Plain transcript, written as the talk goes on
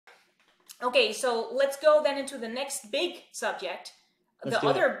Okay, so let's go then into the next big subject, Let's the do it.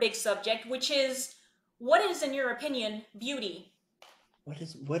 other big subject, which is what is, in your opinion, beauty? What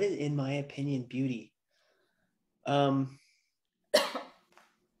is in my opinion beauty? Um,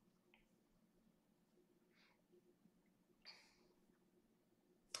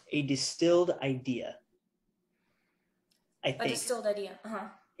 a distilled idea, I A think. distilled idea. Uh-huh.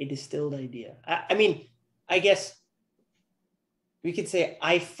 A distilled idea. I mean, I guess we could say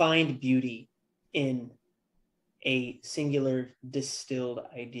I find beauty in a singular distilled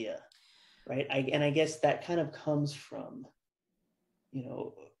idea, right? And I guess that kind of comes from, you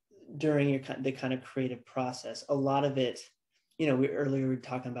know, during the kind of creative process. A lot of it, we earlier were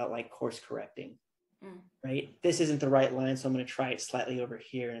talking about like course correcting, Mm. right? This isn't the right line, so I'm going to try it slightly over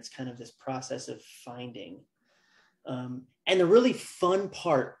here, and it's kind of this process of finding. And the really fun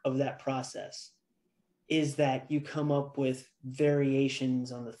part of that process is that you come up with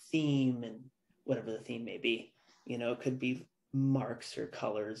variations on the theme and whatever the theme may be. It could be marks or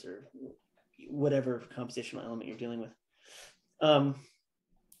colors or whatever compositional element you're dealing with.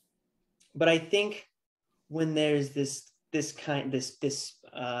 But I think when there's this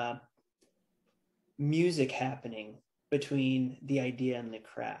music happening between the idea and the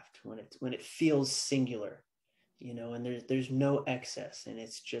craft, when it feels singular, and there's no excess, and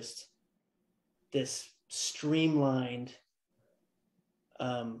it's just this streamlined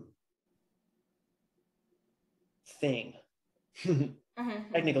thing.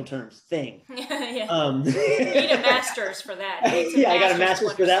 Technical terms, thing. Yeah. You need a master's for that. Yeah, I got a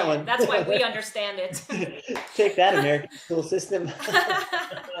master's for that one. That's why we understand it. Take that, American school system.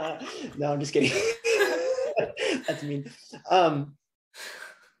 No, I'm just kidding. That's mean.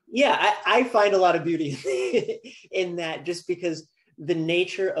 Yeah, I find a lot of beauty in that, just because the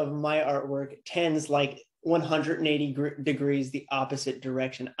nature of my artwork tends like 180 degrees the opposite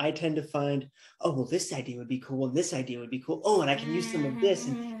direction. I tend to find, oh, well, this idea would be cool, and this idea would be cool. Oh, and I can use some of this,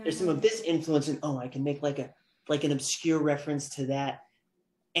 and there's some of this influence, and oh, I can make like an obscure reference to that.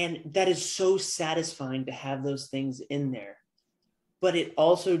 And that is so satisfying to have those things in there. But it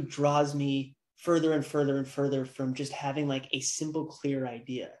also draws me further and further and further from just having like a simple, clear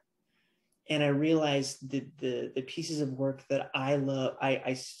idea. And I realized the pieces of work that I love,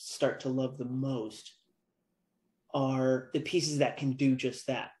 I start to love the most, are the pieces that can do just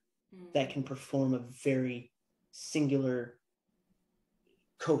that, that can perform a very singular,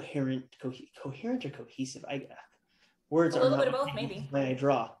 coherent or cohesive. Words A are little not bit of both, maybe. when I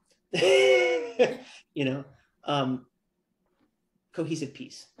draw. Cohesive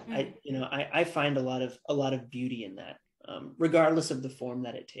piece. I find a lot of beauty in that, regardless of the form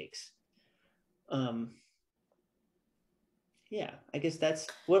that it takes. Yeah, I guess that's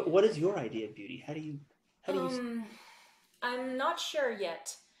what is your idea of beauty? How do you I'm not sure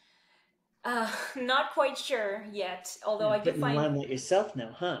yet. Not quite sure yet, although You're I do putting the find. limelight yourself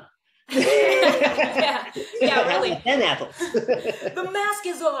now, huh? Yeah, yeah, really. 10 apples. The mask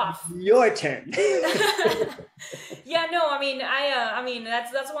is off. Your turn. Yeah, no, I mean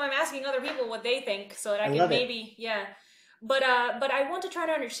that's why I'm asking other people what they think, so that I I can love it. maybe, yeah. But I want to try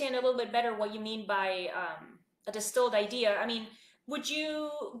to understand a little bit better what you mean by a distilled idea. I mean, would you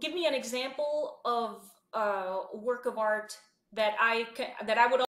give me an example of a work of art that I would